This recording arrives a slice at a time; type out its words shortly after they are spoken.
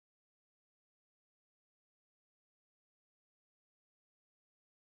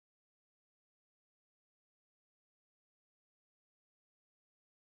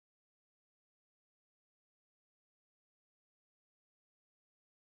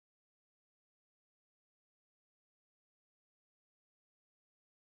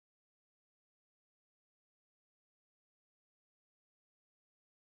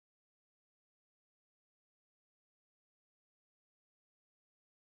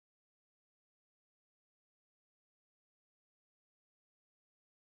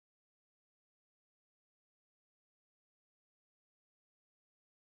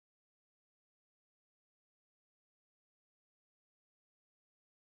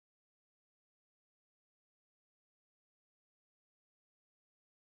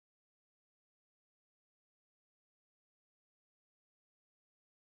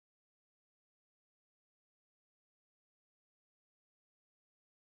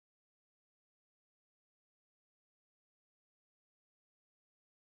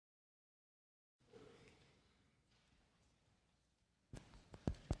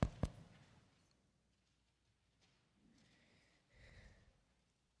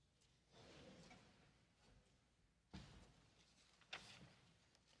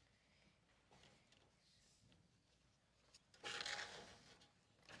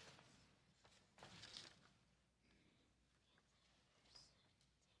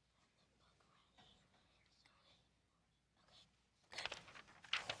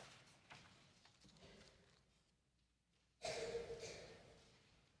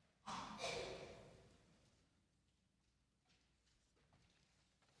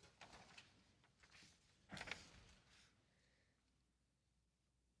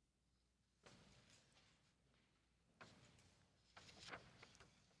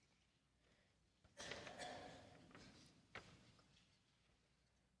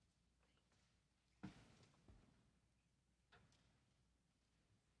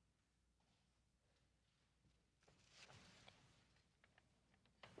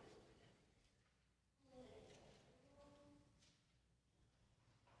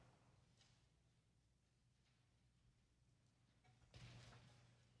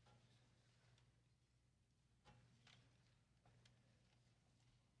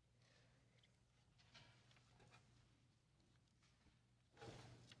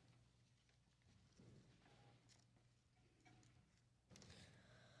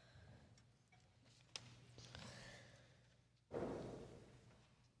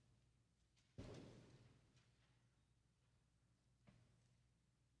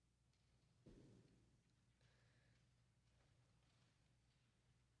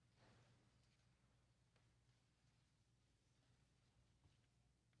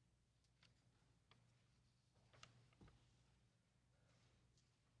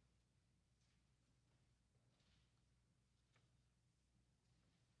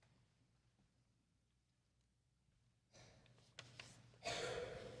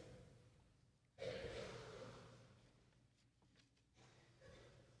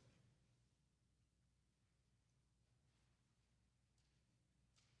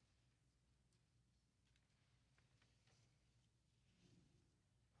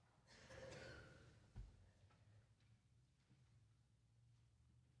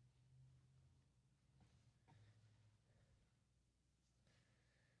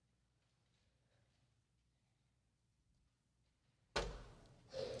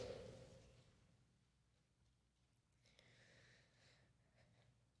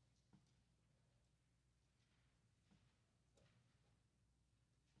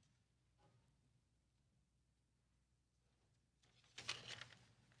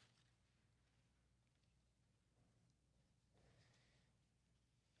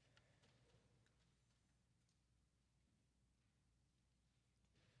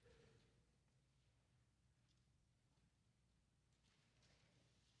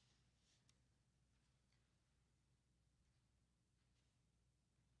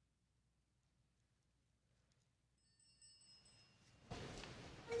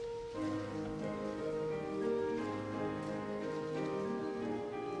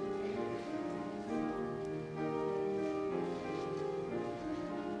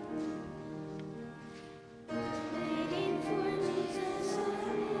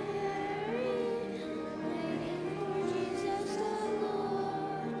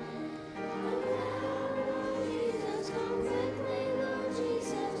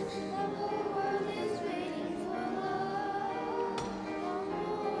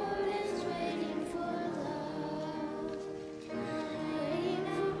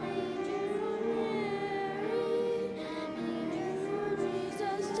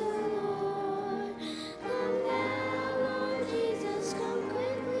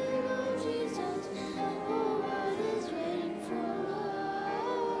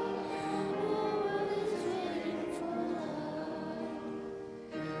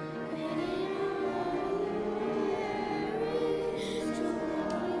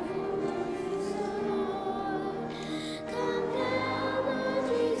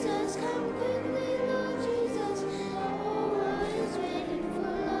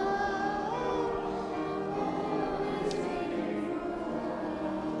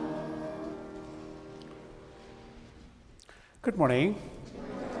Good morning.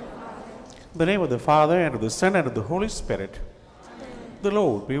 In the name of the Father, and of the Son, and of the Holy Spirit. The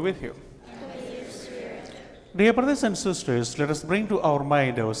Lord be with you. Dear brothers and sisters, let us bring to our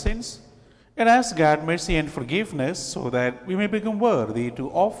mind our sins and ask God mercy and forgiveness so that we may become worthy to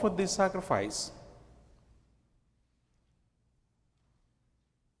offer this sacrifice.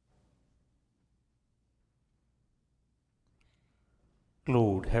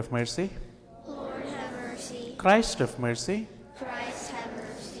 Lord, have mercy. Lord, have mercy. Christ, have mercy. Christ, have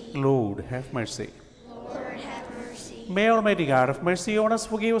mercy. Lord, have mercy. Lord, have mercy. May Almighty God have mercy on us,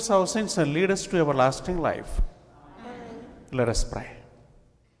 forgive us our sins, and lead us to everlasting life. Amen. Let us pray.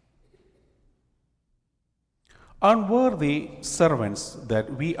 Unworthy servants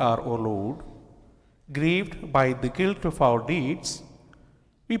that we are, O Lord, grieved by the guilt of our deeds,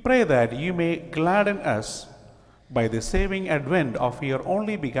 we pray that you may gladden us by the saving advent of your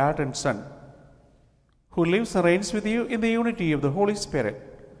only begotten Son, who lives and reigns with you in the unity of the Holy Spirit,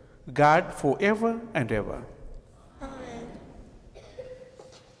 God forever and ever. Amen.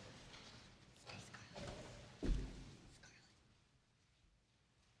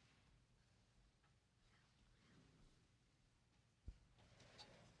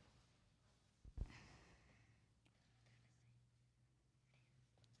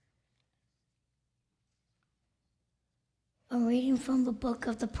 A reading from the book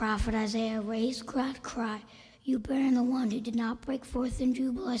of the prophet Isaiah. Raise glad cry, you barren the one who did not break forth in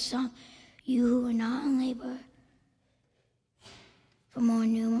jubilous song, you who are not in labor. For more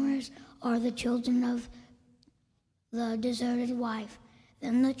numerous are the children of the deserted wife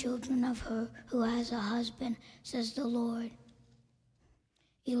than the children of her who has a husband, says the Lord.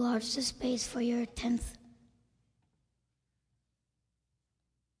 Enlarge the space for your tenth.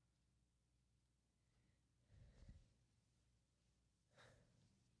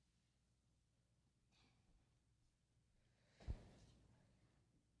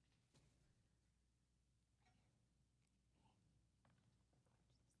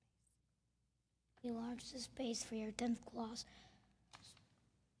 Enlarge the space for your 10th clause.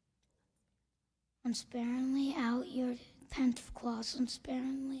 Unsparingly out your 10th clause,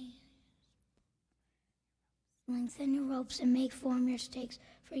 unsparingly. Lengthen your ropes and make form your stakes,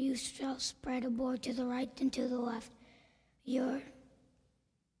 for you shall spread abroad to the right and to the left. Your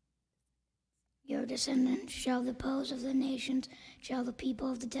descendants shall the pose of the nations, shall the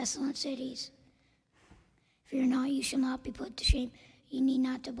people of the desolate cities. Fear not, you shall not be put to shame, you need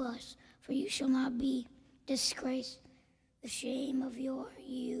not to blush. For you shall not be disgraced, the shame of your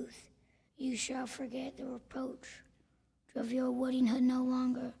youth. You shall forget the reproach of your widowhood no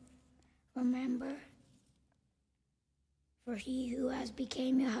longer. Remember, for he who has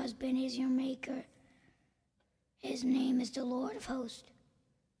become your husband is your maker. His name is the Lord of hosts.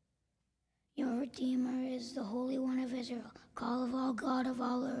 Your Redeemer is the Holy One of Israel, call of all God of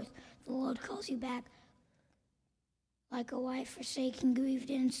all earth. The Lord calls you back like a wife forsaken,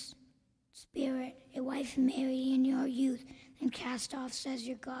 grieved in spirit, a wife married in your youth, then cast off, says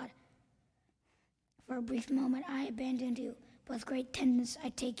your God. For a brief moment I abandoned you, but with great tenderness I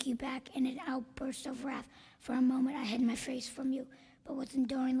take you back in an outburst of wrath. For a moment I hid my face from you, but with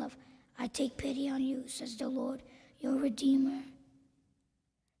enduring love I take pity on you, says the Lord, your Redeemer.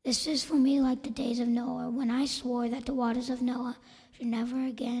 This is for me like the days of Noah, when I swore that the waters of Noah should never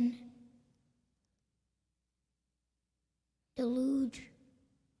again deluge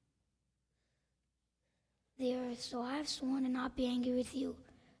the earth. So I have sworn to not be angry with you.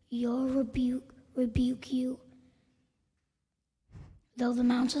 Your rebuke you. Though the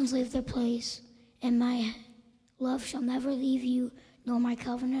mountains leave their place, and my love shall never leave you, nor my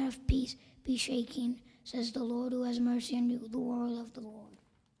covenant of peace be shaken, says the Lord who has mercy on you, the word of the Lord.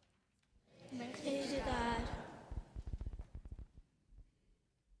 Thanks be to God.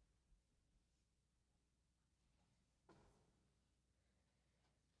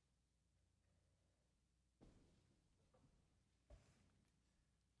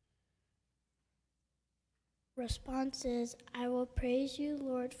 Response is, I will praise you,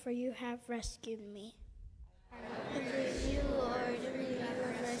 Lord, for you have rescued me. I will praise you, Lord, for you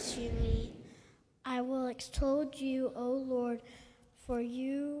have rescued me. I will extol you, O Lord, for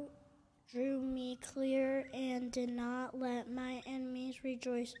you drew me clear and did not let my enemies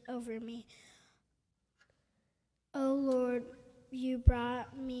rejoice over me. O Lord, you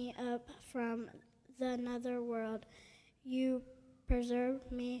brought me up from the nether world. You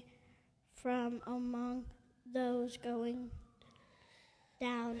preserved me from among those going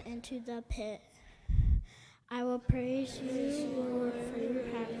down into the pit. I will praise you, Lord, for you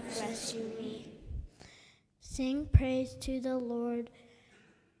have rescued me. Sing praise to the Lord,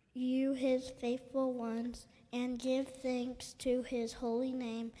 you his faithful ones, and give thanks to his holy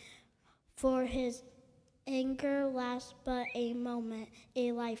name, for his anger lasts but a moment,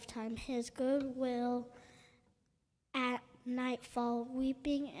 a lifetime. His good will at nightfall,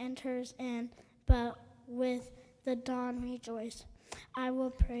 weeping enters in, but with the dawn rejoice. I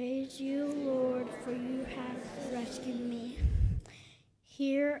will praise you, Lord, for you have rescued me.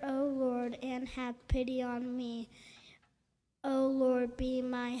 Hear, O Lord, and have pity on me. O Lord, be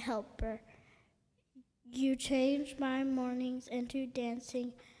my helper. You change my mornings into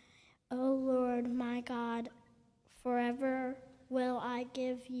dancing. O Lord, my God, forever will I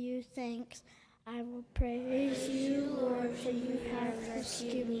give you thanks. I will praise you, Lord, for you have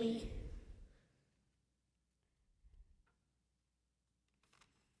rescued me.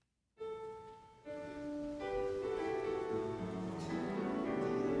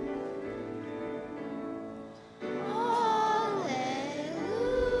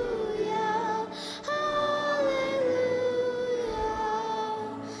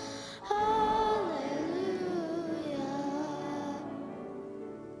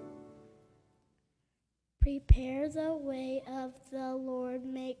 Prepare the way of the Lord,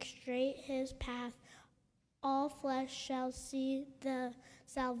 make straight his path. All flesh shall see the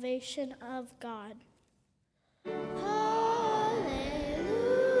salvation of God. Hallelujah,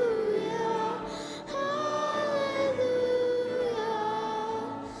 hallelujah,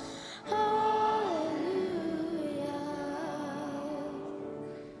 hallelujah.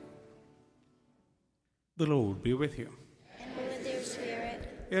 The Lord be with you. And with your spirit.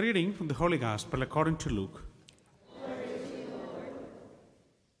 A reading from the Holy Gospel according to Luke.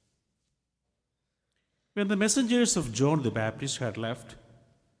 When the messengers of John the Baptist had left,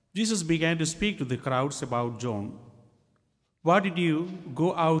 Jesus began to speak to the crowds about John. What did you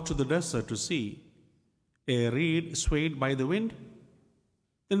go out to the desert to see? A reed swayed by the wind?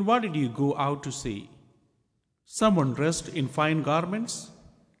 Then what did you go out to see? Someone dressed in fine garments?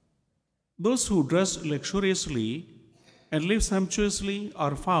 Those who dress luxuriously and live sumptuously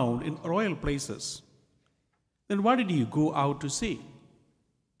are found in royal places. Then what did you go out to see?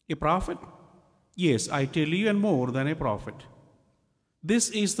 A prophet? Yes, I tell you, and more than a prophet. This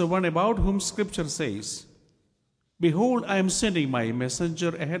is the one about whom Scripture says, Behold, I am sending my messenger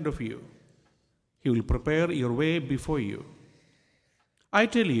ahead of you. He will prepare your way before you. I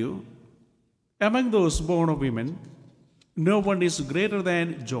tell you, among those born of women, no one is greater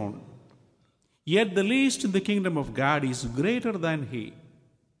than John. Yet the least in the kingdom of God is greater than he.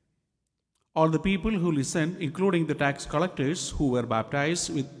 All the people who listened, including the tax collectors who were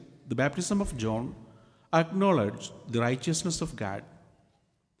baptized with the baptism of John, acknowledged the righteousness of God.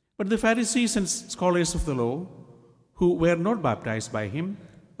 But the Pharisees and scholars of the law, who were not baptized by him,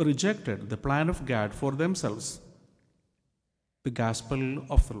 rejected the plan of God for themselves. The Gospel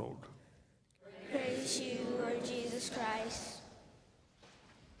of the Lord. Praise you, Lord Jesus Christ.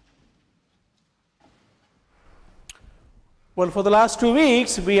 Well, for the last 2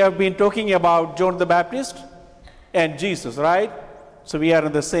 weeks, we have been talking about John the Baptist and Jesus, right? So we are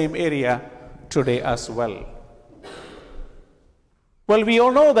in the same area today as well. Well, we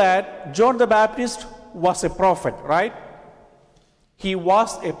all know that John the Baptist was a prophet, right? He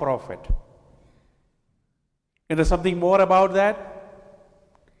was a prophet. And there's something more about that.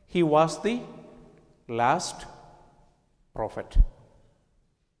 He was the last prophet.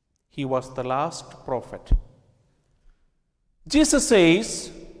 He was the last prophet. Jesus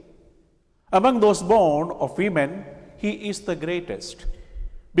says, among those born of women, he is the greatest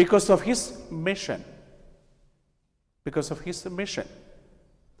because of his mission. Because of his mission.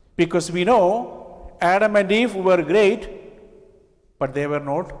 Because we know Adam and Eve were great, but they were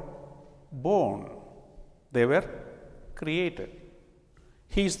not born. They were created.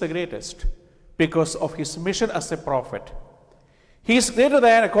 He is the greatest because of his mission as a prophet. He is greater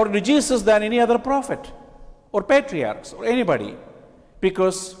than, according to Jesus, than any other prophet or patriarchs or anybody.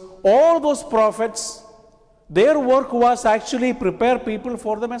 Because all those prophets, their work was actually prepare people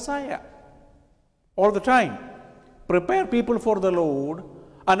for the Messiah. All the time. Prepare people for the Lord,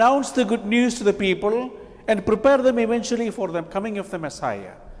 announce the good news to the people, and prepare them eventually for the coming of the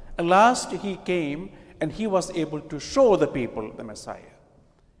Messiah. At last he came and he was able to show the people the Messiah.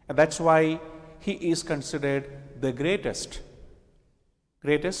 And that's why he is considered the greatest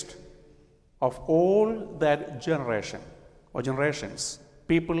of all that generation or generations,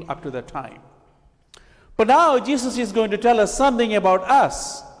 people up to that time. But now Jesus is going to tell us something about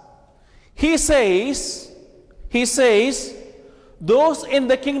us. He says, those in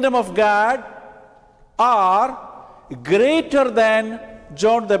the kingdom of God are greater than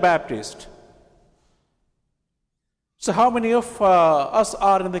John the Baptist. So how many of us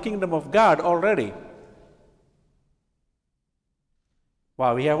are in the kingdom of God already?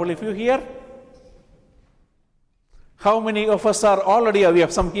 Wow, we have only a few here. How many of us are already, we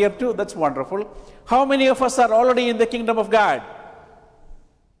have some here too, that's wonderful. How many of us are already in the kingdom of God?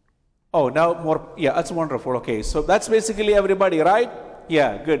 Oh, now more, yeah, that's wonderful. Okay, so that's basically everybody, right?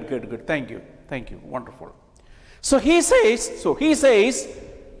 Yeah, good, good, good. Thank you, wonderful. So he says,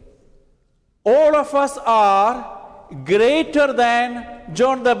 all of us are greater than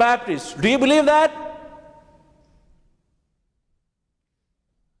John the Baptist. Do you believe that?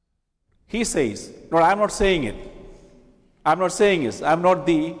 He says, no, I'm not saying it. I'm not saying this. I'm not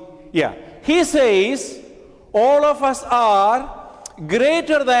the, yeah. He says, all of us are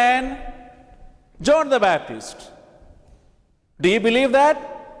greater than John the Baptist. Do you believe that?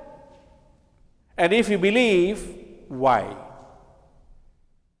 And if you believe, why?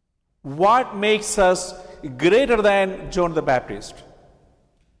 What makes us greater than John the Baptist?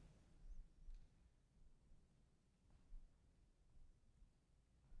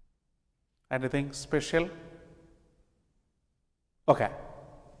 Anything special? Okay.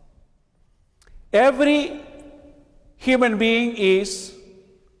 Every human being is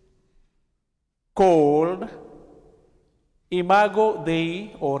called imago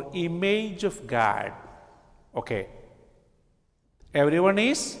Dei, or image of God. Okay. Everyone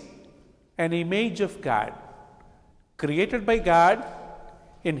is an image of God, created by God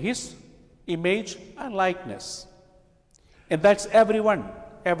in His image and likeness. And that's everyone.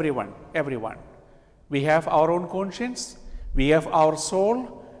 We have our own conscience, we have our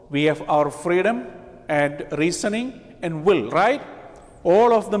soul, we have our freedom and reasoning and will, right?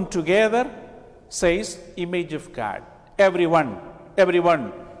 All of them together says image of God. Everyone,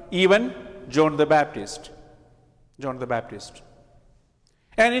 even John the Baptist.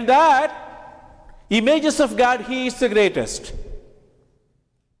 And in that images of God, he is the greatest.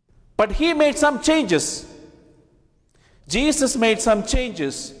 But he made some changes. Jesus made some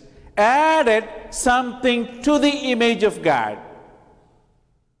changes, added something to the image of God.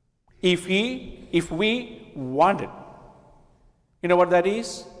 If we want it. You know what that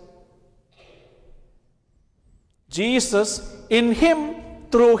is? Jesus, in him,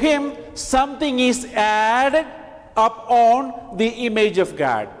 through him, something is added upon the image of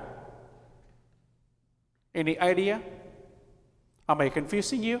God. Any idea? Am I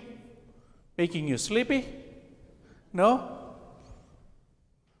confusing you? Making you sleepy? No?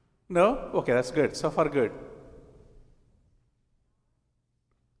 No? Okay, that's good. So far good.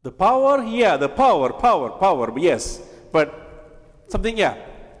 The power, yeah, the power, yes. But something, yeah.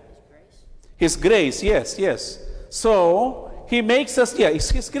 His grace, yes. So, he makes us, yeah,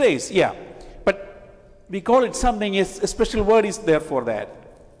 it's his grace, yeah. But we call it something, a special word is there for that.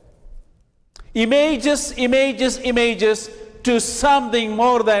 Images to something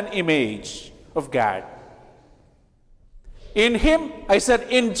more than image of God. In him, I said,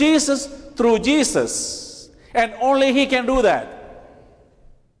 in Jesus, through Jesus. And only he can do that.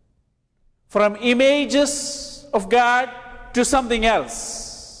 From images of God to something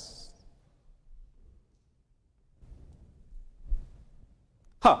else.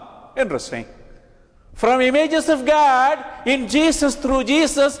 Interesting. From images of God, in Jesus, through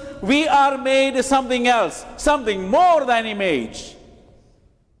Jesus, we are made something else, something more than image.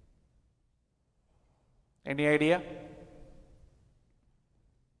 Any idea?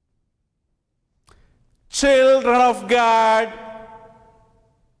 Children of God.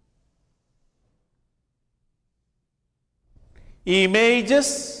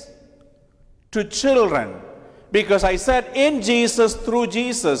 Images to children. Because I said in Jesus, through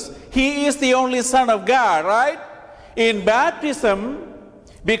Jesus, he is the only Son of God, right? In baptism,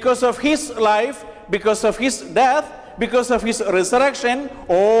 because of his life, because of his death, because of his resurrection,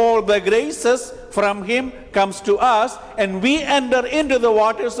 all the graces from him comes to us, and we enter into the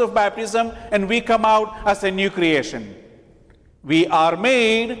waters of baptism, and we come out as a new creation. We are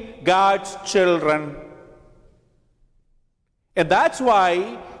made God's children. And that's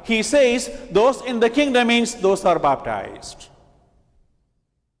why he says those in the kingdom means those are baptized.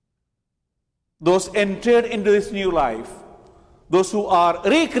 Those entered into this new life. Those who are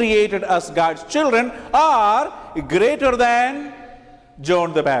recreated as God's children are greater than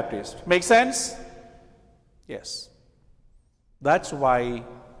John the Baptist. Make sense? Yes. That's why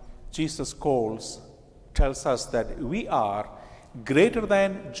Jesus tells us that we are greater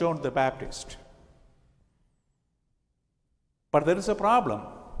than John the Baptist. But there is a problem.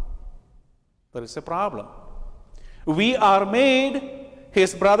 We are made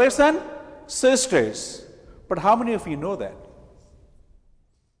his brothers and sisters. But how many of you know that?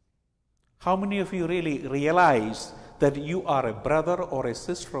 How many of you really realize that you are a brother or a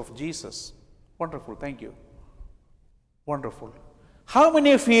sister of Jesus? Wonderful, thank you. Wonderful. How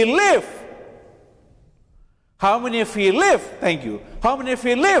many of you live? How many of you live? Thank you. How many of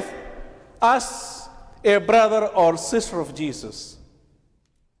you live as a brother or sister of Jesus?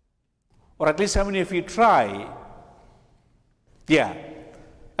 Or at least how many of you try? Yeah,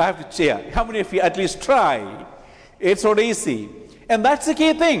 I have to say, yeah. How many of you at least try? It's not easy. And that's the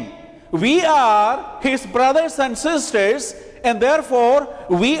key thing. We are his brothers and sisters, and therefore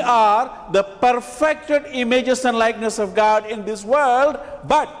we are the perfected images and likeness of God in this world,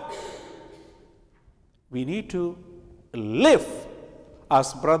 but we need to live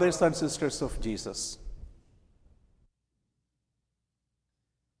as brothers and sisters of Jesus.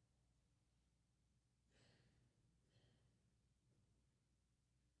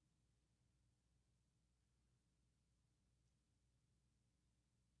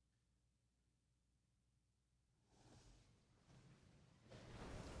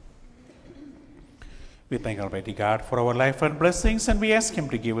 We thank Almighty God for our life and blessings, and we ask Him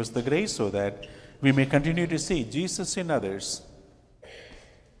to give us the grace so that we may continue to see Jesus in others.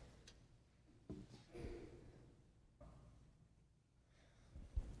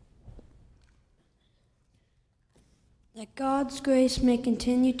 That God's grace may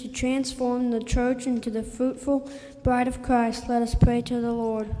continue to transform the church into the fruitful bride of Christ, let us pray to the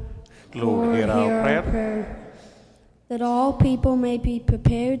Lord. Lord, hear our prayer. That all people may be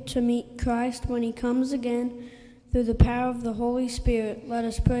prepared to meet Christ when he comes again through the power of the Holy Spirit, let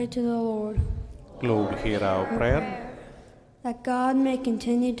us pray to the Lord. Lord, hear our prayer. That God may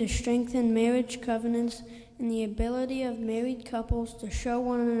continue to strengthen marriage covenants and the ability of married couples to show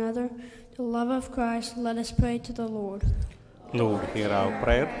one another the love of Christ, let us pray to the Lord. Lord, hear our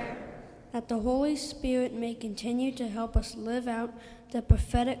prayer. That the Holy Spirit may continue to help us live out the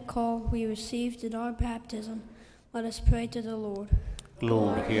prophetic call we received at our baptism, let us pray to the Lord.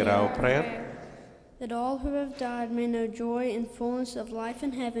 Lord, hear our prayer. That all who have died may know joy and fullness of life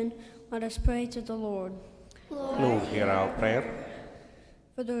in heaven, let us pray to the Lord. Lord, hear our prayer.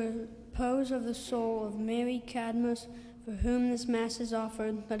 For the repose of the soul of Mary Cadmus, for whom this Mass is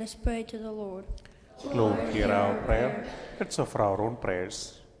offered, let us pray to the Lord. Lord, hear our prayer. Let's offer our own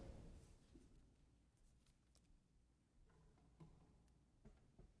prayers.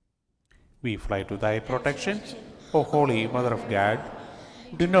 We fly to thy protection, O Holy Mother of God.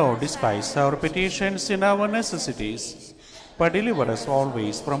 Do not despise our petitions in our necessities, but deliver us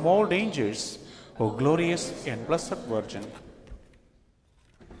always from all dangers, O glorious and blessed Virgin.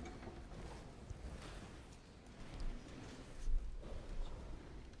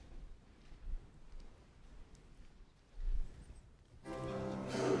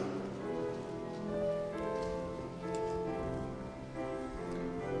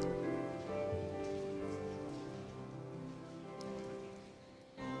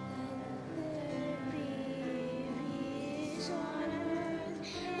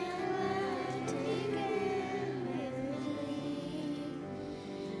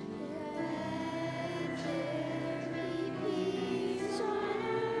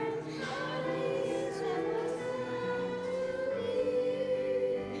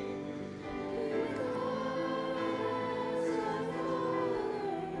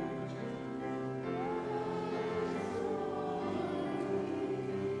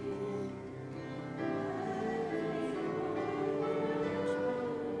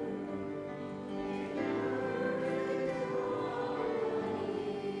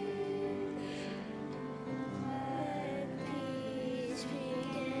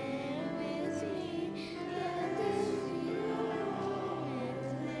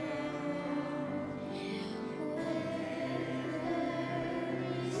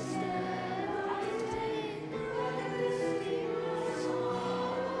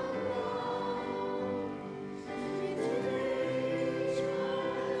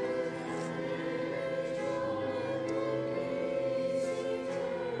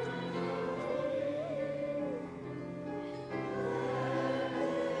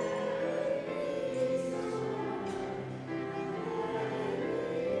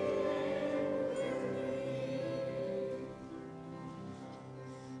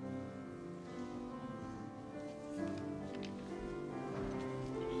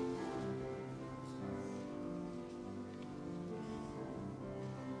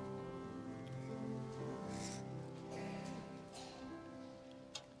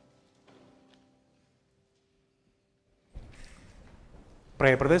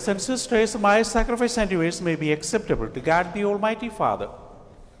 Pray, brothers and sisters, my sacrifice and yours may be acceptable to God the Almighty Father.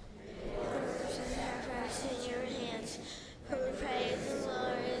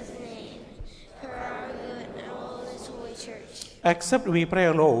 Accept, we pray,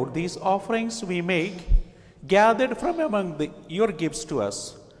 Lord, these offerings we make gathered from among your gifts to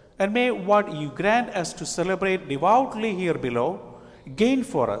us, and may what you grant us to celebrate devoutly here below gain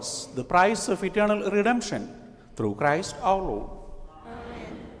for us the prize of eternal redemption through Christ our Lord.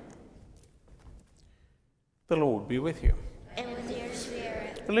 Amen. The Lord be with you. And with your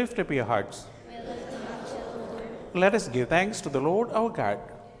spirit. Lift up your hearts. We lift them up to the Lord. Let us give thanks to the Lord our God.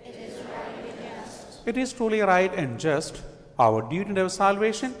 It is right and just. It is truly right and just, our duty and our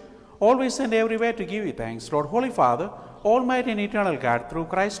salvation, always and everywhere to give you thanks, Lord, Holy Father, Almighty and eternal God, through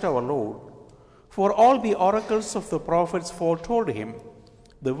Christ our Lord. For all the oracles of the prophets foretold him.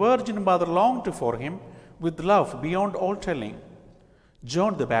 The Virgin Mother longed for him with love beyond all telling.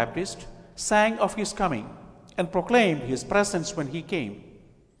 John the Baptist sang of his coming and proclaimed his presence when he came.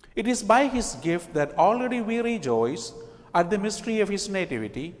 It is by his gift that already we rejoice at the mystery of his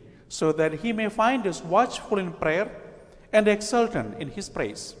nativity, so that he may find us watchful in prayer and exultant in his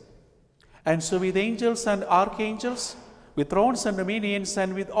praise. And so with angels and archangels, with thrones and dominions,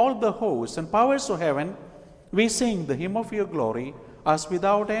 and with all the hosts and powers of heaven, we sing the hymn of your glory, as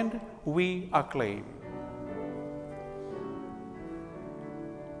without end we acclaim.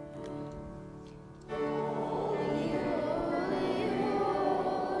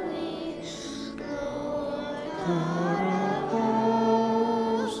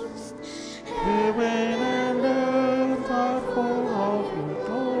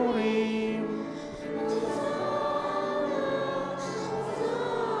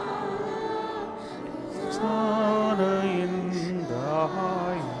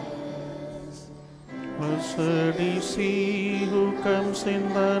 Blessed is he who comes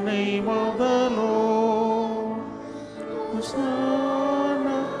in the name of the Lord.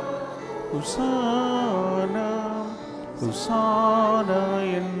 Hosanna, Hosanna, Hosanna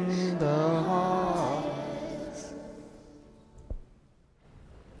in the highest.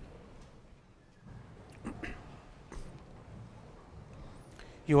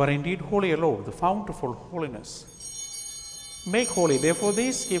 You are indeed holy, O Lord, the fount of all holiness. Make holy, therefore,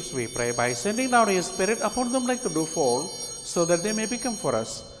 these gifts, we pray, by sending down your Spirit upon them like the dewfall, so that they may become for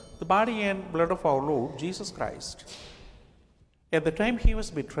us the body and blood of our Lord Jesus Christ. At the time he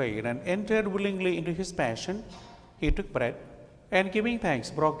was betrayed and entered willingly into his passion, he took bread, and giving thanks,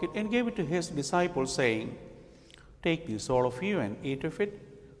 broke it and gave it to his disciples, saying, "Take this, all of you, and eat of it,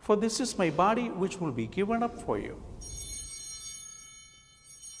 for this is my body which will be given up for you."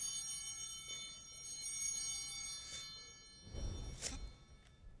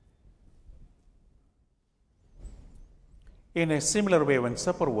 In a similar way, when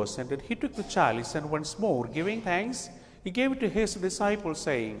supper was ended, he took the chalice, and once more, giving thanks, he gave it to his disciples,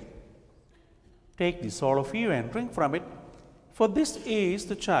 saying, "Take this, all of you, and drink from it, for this is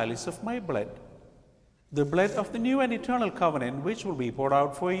the chalice of my blood, the blood of the new and eternal covenant, which will be poured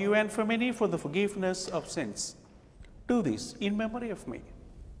out for you and for many for the forgiveness of sins. Do this in memory of me."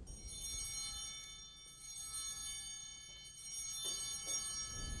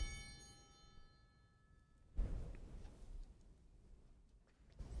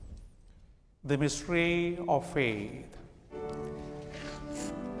 The mystery of faith.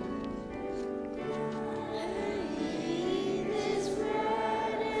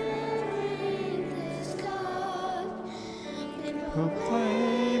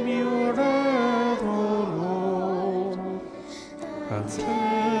 Proclaim your death, O Lord,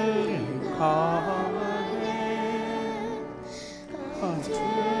 until you come again.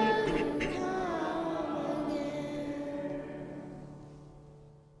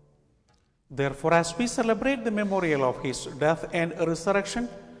 Therefore, as we celebrate the memorial of his death and resurrection,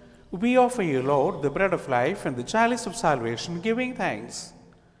 we offer you, Lord, the bread of life and the chalice of salvation, giving thanks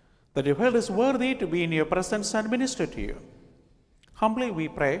that you held us worthy to be in your presence and minister to you. Humbly we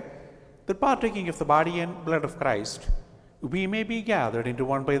pray that, partaking of the body and blood of Christ, we may be gathered into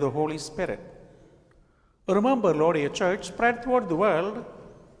one by the Holy Spirit. Remember, Lord, your church spread throughout the world,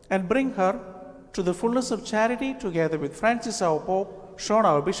 and bring her to the fullness of charity, together with Francis our Pope, Sean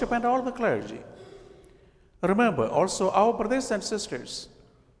our Bishop, and all the clergy. Remember also our brothers and sisters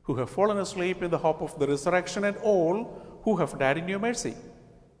who have fallen asleep in the hope of the resurrection, and all who have died in your mercy.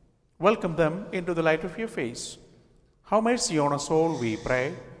 Welcome them into the light of your face. Have mercy on us all, we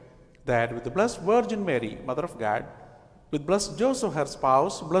pray, that with the Blessed Virgin Mary, Mother of God, with blessed Joseph, her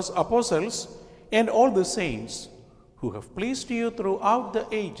spouse, blessed apostles, and all the saints who have pleased you throughout the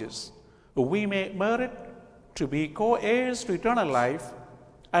ages, we may merit to be co-heirs to eternal life,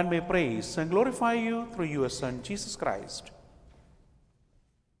 and may praise and glorify you through your Son, Jesus Christ.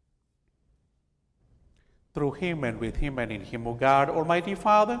 Through him, and with him, and in him, O God, Almighty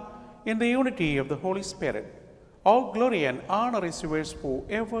Father, in the unity of the Holy Spirit, all glory and honor is yours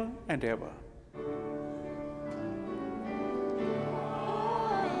forever and ever.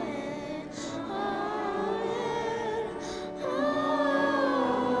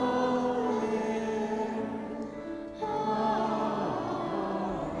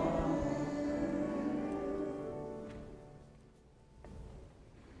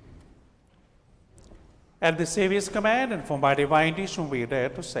 At the Saviour's command and from by divine teaching we dare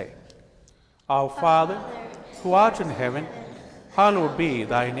to say, Our Father, who art in heaven, hallowed be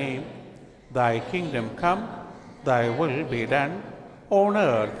thy name. Thy kingdom come, thy will be done, on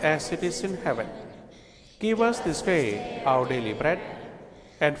earth as it is in heaven. Give us this day our daily bread,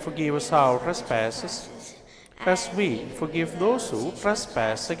 and forgive us our trespasses, as we forgive those who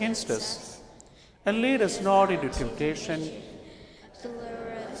trespass against us. And lead us not into temptation.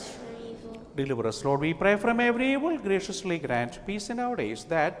 Deliver us, Lord, we pray, from every evil. Graciously grant peace in our days,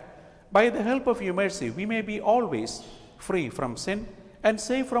 that by the help of your mercy we may be always free from sin and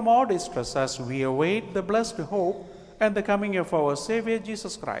safe from all distress, as we await the blessed hope and the coming of our Savior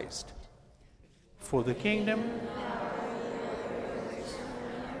Jesus Christ. For the kingdom,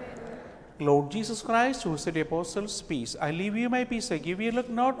 Lord Jesus Christ, who said to the apostles, Peace I leave you, my peace I give you. Look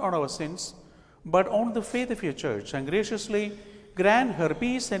not on our sins, but on the faith of your church, and graciously grant her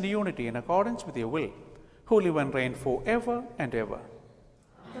peace and unity in accordance with your will, who live and reign forever and ever.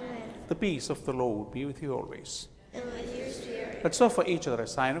 Amen. The peace of the Lord be with you always. And with your spirit. Let's offer each other a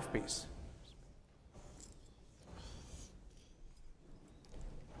sign of peace.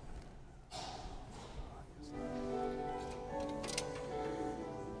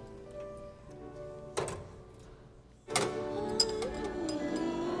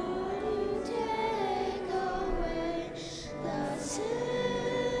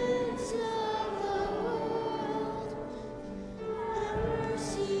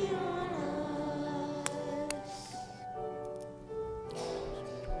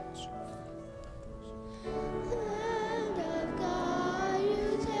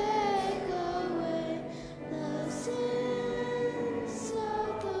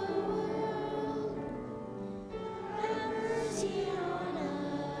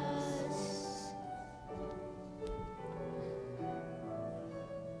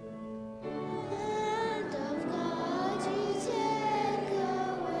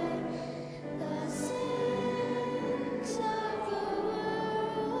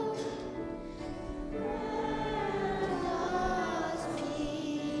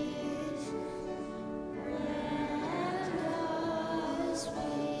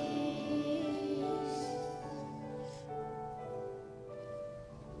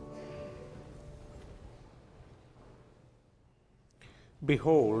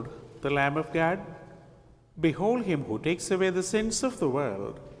 Behold the Lamb of God. Behold him who takes away the sins of the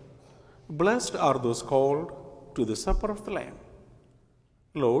world. Blessed are those called to the supper of the Lamb.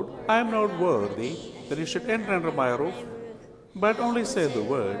 Lord, I am not worthy that you should enter under my roof, but only say the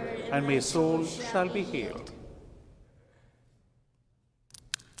word, and my soul shall be healed.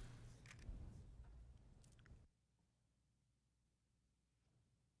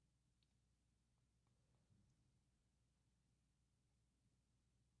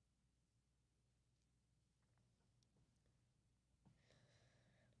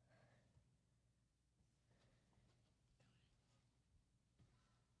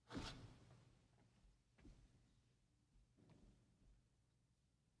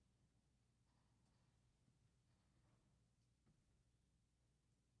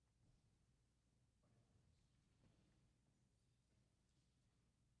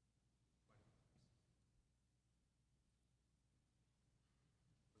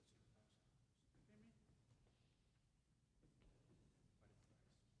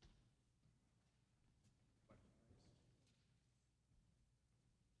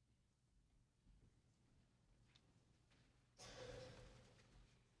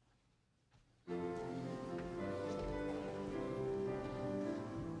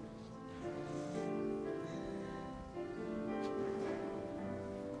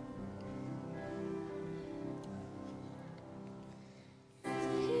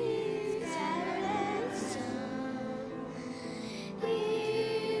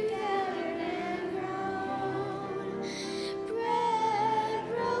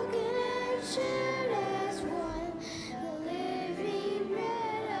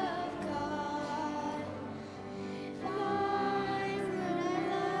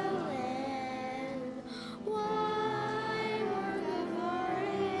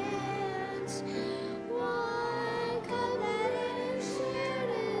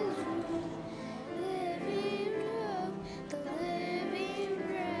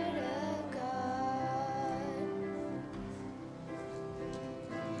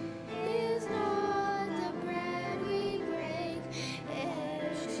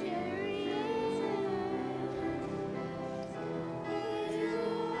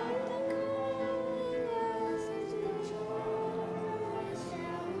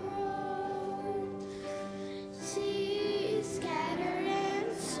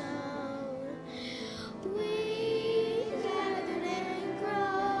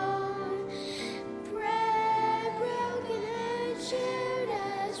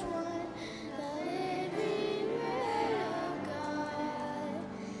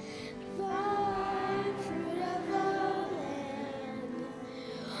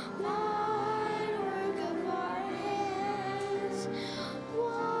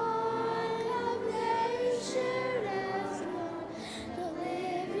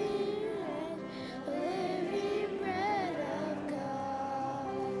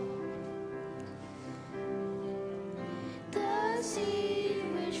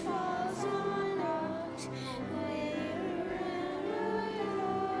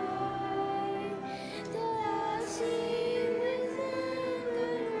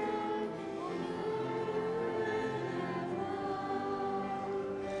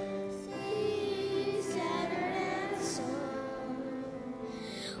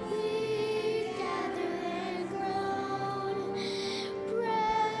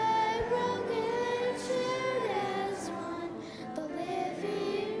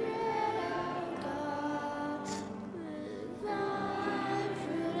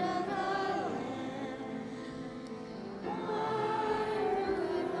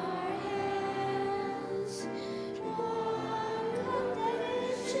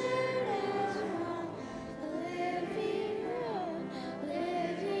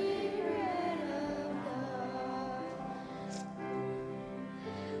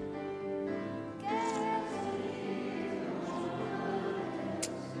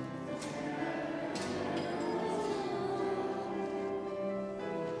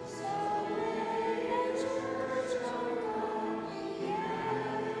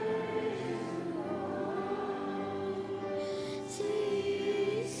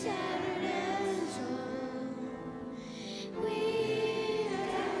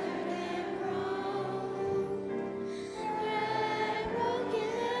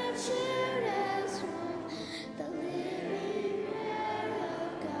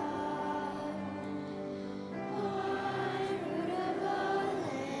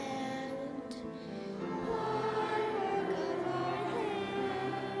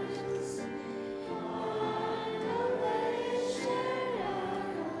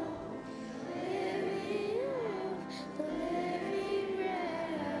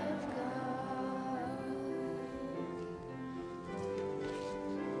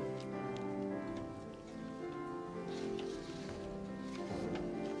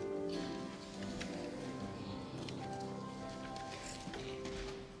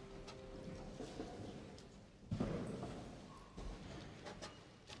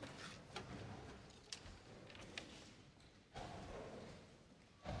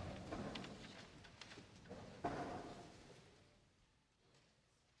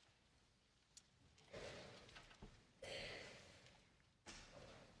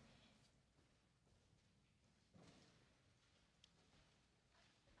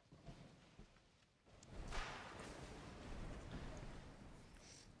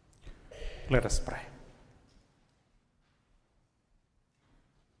 Let us pray.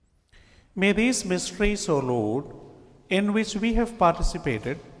 May these mysteries, O Lord, in which we have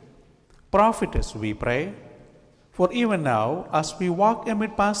participated, profit us, we pray, for even now, as we walk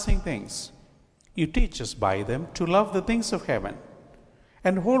amid passing things, you teach us by them to love the things of heaven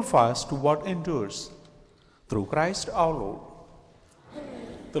and hold fast to what endures. Through Christ our Lord.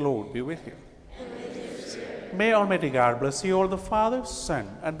 The Lord be with you. May Almighty God bless you all, the Father, Son,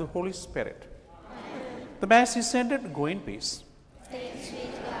 and the Holy Spirit. The Mass is ended. Go in peace. Thanks be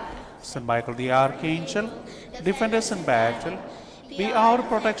to God. Saint Michael the Archangel, defend us in battle. Be our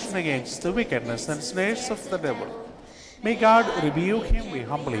protection against the wickedness and snares of the devil. May God rebuke him, we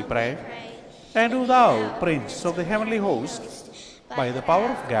humbly pray. And do thou, Prince of the heavenly host, by the power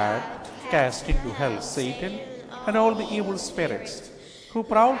of God, cast into hell Satan and all the evil spirits who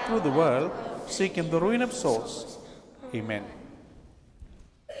prowl through the world, seeking the ruin of souls. Amen.